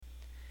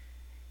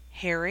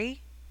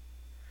Harry?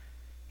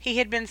 He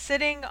had been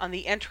sitting on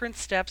the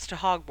entrance steps to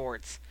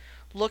Hogwarts,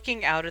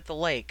 looking out at the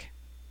lake.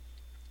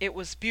 It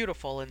was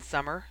beautiful in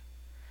summer.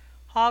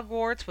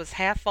 Hogwarts was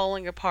half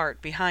falling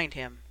apart behind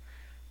him,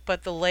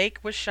 but the lake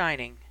was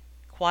shining,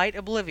 quite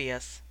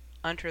oblivious,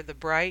 under the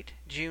bright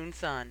June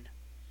sun.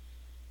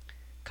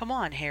 "Come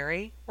on,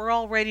 Harry. We're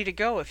all ready to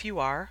go if you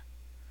are."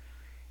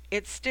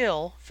 It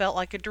still felt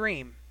like a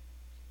dream.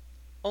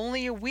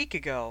 Only a week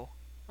ago,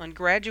 on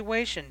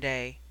graduation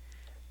day,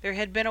 there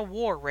had been a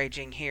war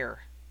raging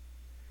here.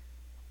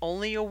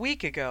 Only a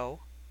week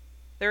ago,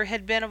 there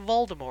had been a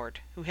Voldemort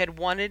who had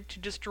wanted to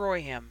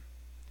destroy him.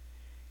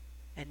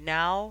 And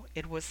now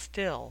it was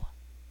still.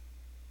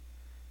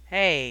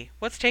 "Hey,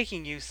 what's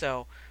taking you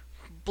so?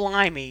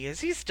 Blimey, is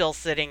he still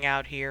sitting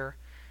out here?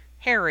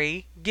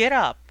 Harry, get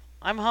up.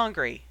 I'm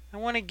hungry. I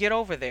want to get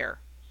over there."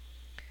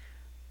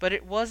 But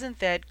it wasn't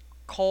that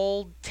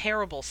cold,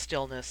 terrible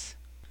stillness,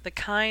 the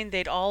kind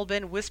they'd all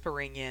been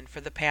whispering in for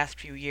the past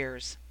few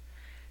years.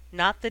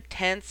 Not the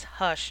tense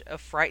hush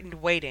of frightened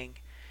waiting,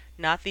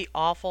 not the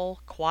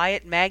awful,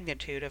 quiet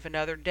magnitude of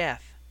another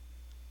death.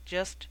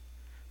 Just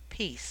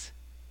peace.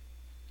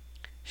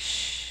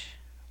 Shh.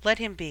 Let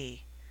him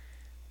be.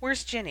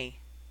 Where's Ginny?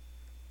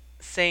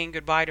 Saying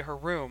goodbye to her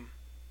room.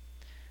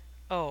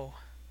 Oh.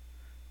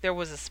 There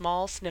was a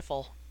small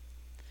sniffle.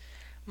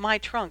 My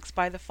trunk's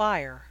by the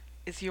fire.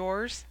 Is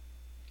yours?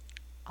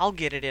 I'll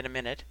get it in a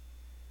minute.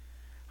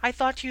 I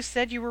thought you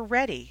said you were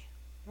ready.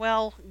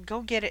 Well,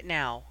 go get it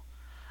now.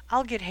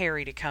 I'll get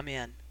Harry to come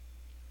in.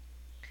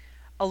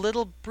 A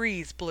little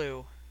breeze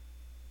blew.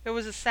 There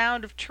was a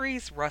sound of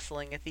trees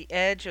rustling at the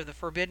edge of the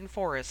forbidden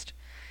forest,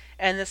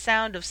 and the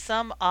sound of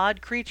some odd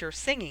creature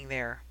singing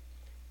there.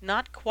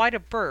 Not quite a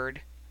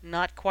bird,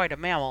 not quite a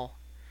mammal.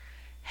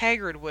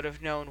 Hagrid would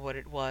have known what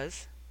it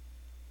was.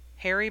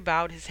 Harry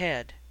bowed his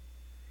head.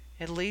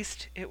 At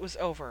least it was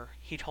over,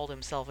 he told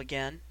himself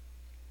again.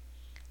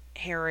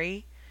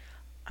 "Harry,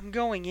 I'm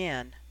going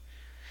in.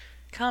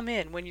 Come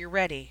in when you're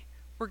ready.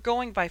 We're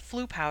going by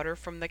flue powder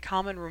from the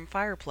common room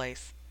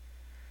fireplace.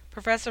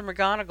 Professor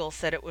McGonagall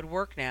said it would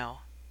work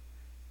now."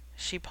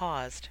 She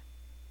paused.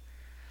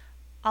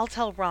 "I'll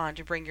tell Ron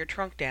to bring your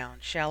trunk down,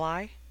 shall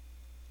I?"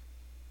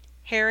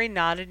 Harry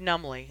nodded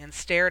numbly and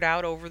stared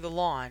out over the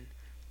lawn,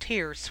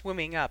 tears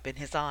swimming up in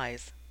his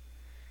eyes.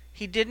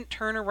 He didn't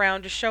turn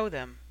around to show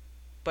them,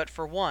 but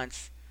for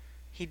once,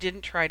 he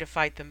didn't try to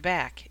fight them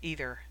back,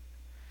 either.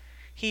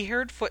 He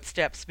heard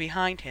footsteps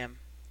behind him,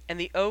 and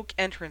the oak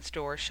entrance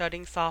door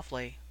shutting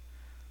softly.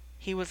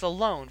 He was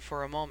alone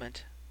for a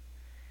moment.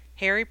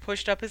 Harry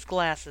pushed up his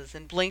glasses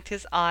and blinked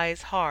his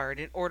eyes hard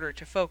in order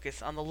to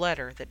focus on the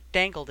letter that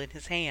dangled in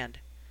his hand.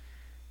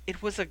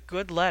 It was a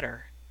good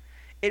letter.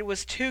 It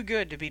was too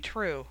good to be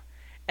true,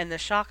 and the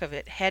shock of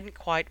it hadn't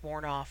quite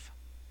worn off.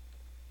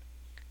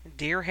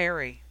 "Dear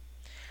Harry,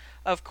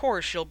 of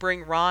course you'll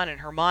bring Ron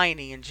and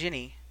Hermione and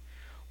Ginny.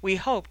 We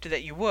hoped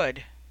that you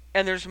would,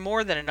 and there's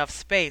more than enough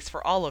space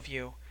for all of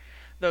you,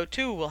 though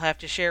two will have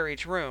to share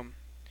each room.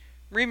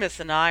 Remus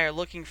and I are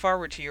looking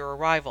forward to your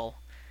arrival.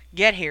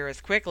 Get here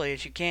as quickly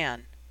as you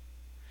can.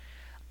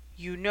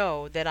 You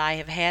know that I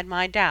have had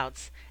my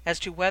doubts as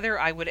to whether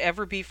I would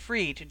ever be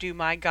free to do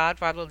my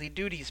godfatherly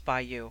duties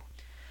by you.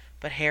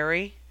 But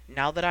Harry,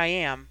 now that I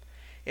am,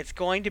 it's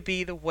going to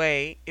be the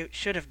way it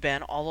should have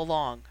been all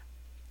along.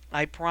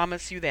 I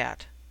promise you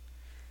that.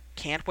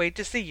 Can't wait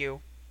to see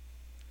you.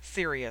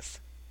 Sirius."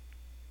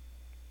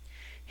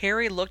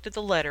 Harry looked at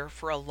the letter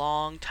for a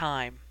long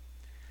time.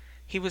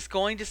 He was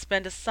going to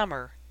spend a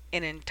summer,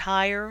 an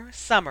entire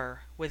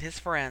summer, with his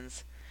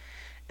friends,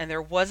 and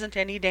there wasn't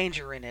any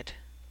danger in it.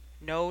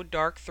 No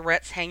dark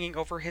threats hanging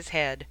over his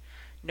head,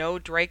 no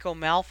Draco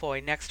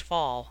Malfoy next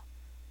fall,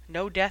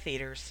 no Death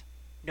Eaters,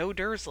 no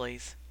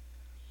Dursleys.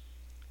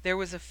 There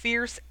was a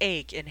fierce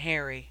ache in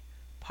Harry,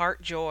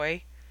 part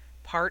joy,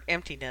 part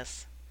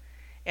emptiness.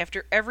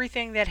 After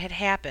everything that had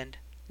happened,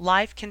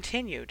 life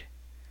continued.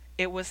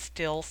 It was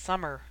still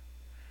summer.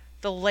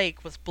 The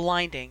lake was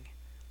blinding.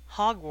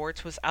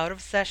 Hogwarts was out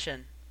of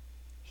session.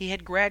 He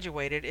had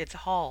graduated its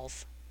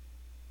halls.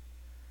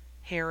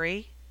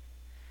 "Harry?"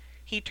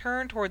 He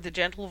turned toward the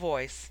gentle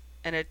voice,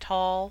 and a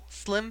tall,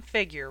 slim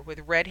figure with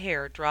red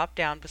hair dropped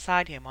down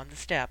beside him on the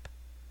step.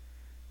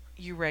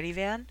 "You ready,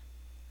 then?"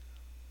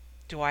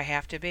 "Do I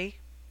have to be?"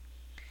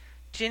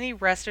 Ginny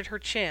rested her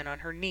chin on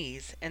her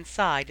knees and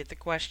sighed at the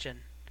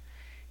question.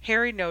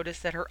 Harry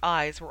noticed that her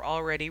eyes were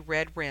already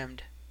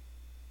red-rimmed.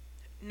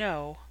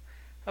 "No,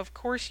 of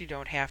course you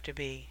don't have to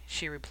be,"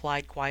 she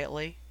replied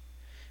quietly.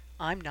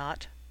 "I'm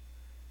not."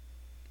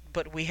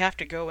 "But we have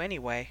to go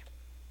anyway."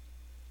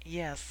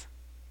 "Yes."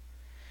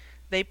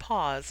 They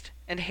paused,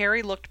 and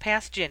Harry looked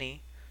past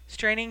Ginny,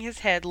 straining his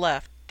head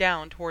left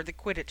down toward the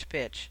Quidditch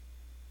pitch.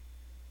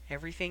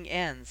 "Everything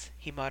ends,"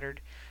 he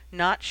muttered,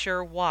 not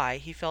sure why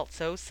he felt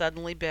so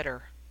suddenly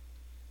bitter.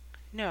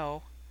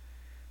 "No,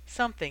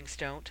 some things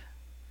don't."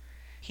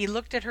 He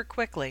looked at her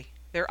quickly.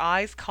 Their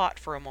eyes caught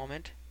for a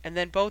moment, and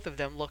then both of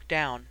them looked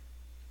down.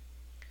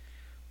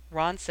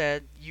 "Ron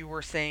said you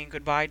were saying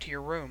goodbye to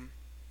your room."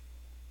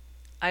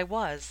 "I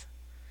was.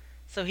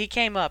 So he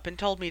came up and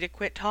told me to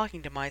quit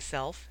talking to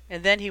myself,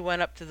 and then he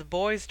went up to the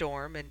boys'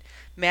 dorm and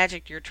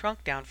magicked your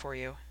trunk down for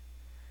you.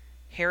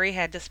 Harry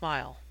had to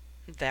smile.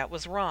 That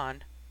was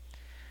Ron.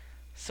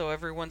 So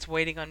everyone's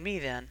waiting on me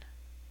then.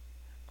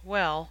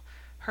 Well,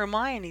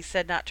 Hermione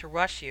said not to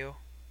rush you,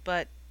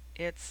 but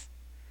it's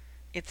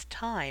it's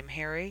time,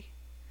 Harry.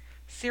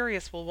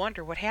 Sirius will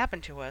wonder what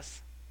happened to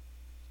us.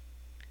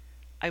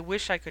 I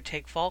wish I could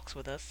take Fawkes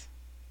with us.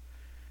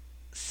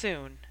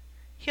 Soon.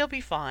 He'll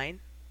be fine.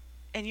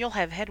 And you'll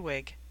have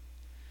Hedwig.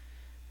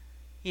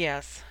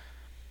 Yes.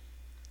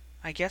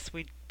 I guess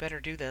we'd better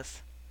do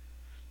this.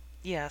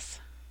 Yes.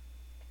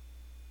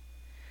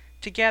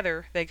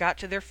 Together they got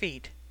to their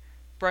feet,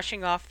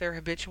 brushing off their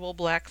habitual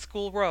black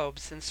school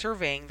robes and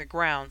surveying the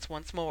grounds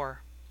once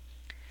more.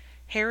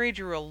 Harry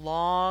drew a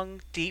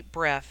long, deep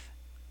breath,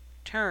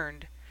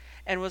 turned,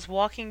 and was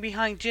walking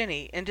behind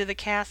Ginny into the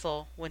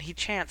castle when he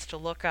chanced to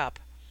look up.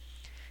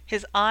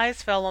 His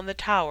eyes fell on the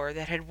tower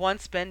that had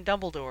once been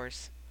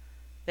Dumbledore's.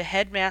 The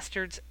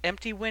headmaster's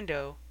empty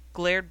window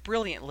glared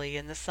brilliantly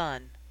in the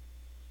sun.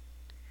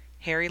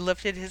 Harry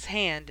lifted his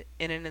hand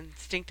in an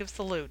instinctive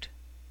salute.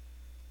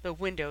 The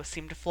window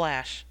seemed to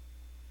flash.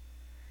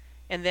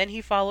 And then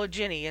he followed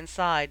Ginny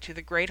inside to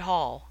the great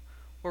hall,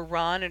 where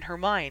Ron and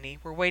Hermione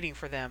were waiting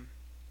for them.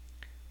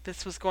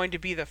 This was going to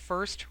be the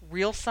first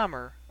real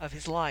summer of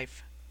his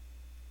life.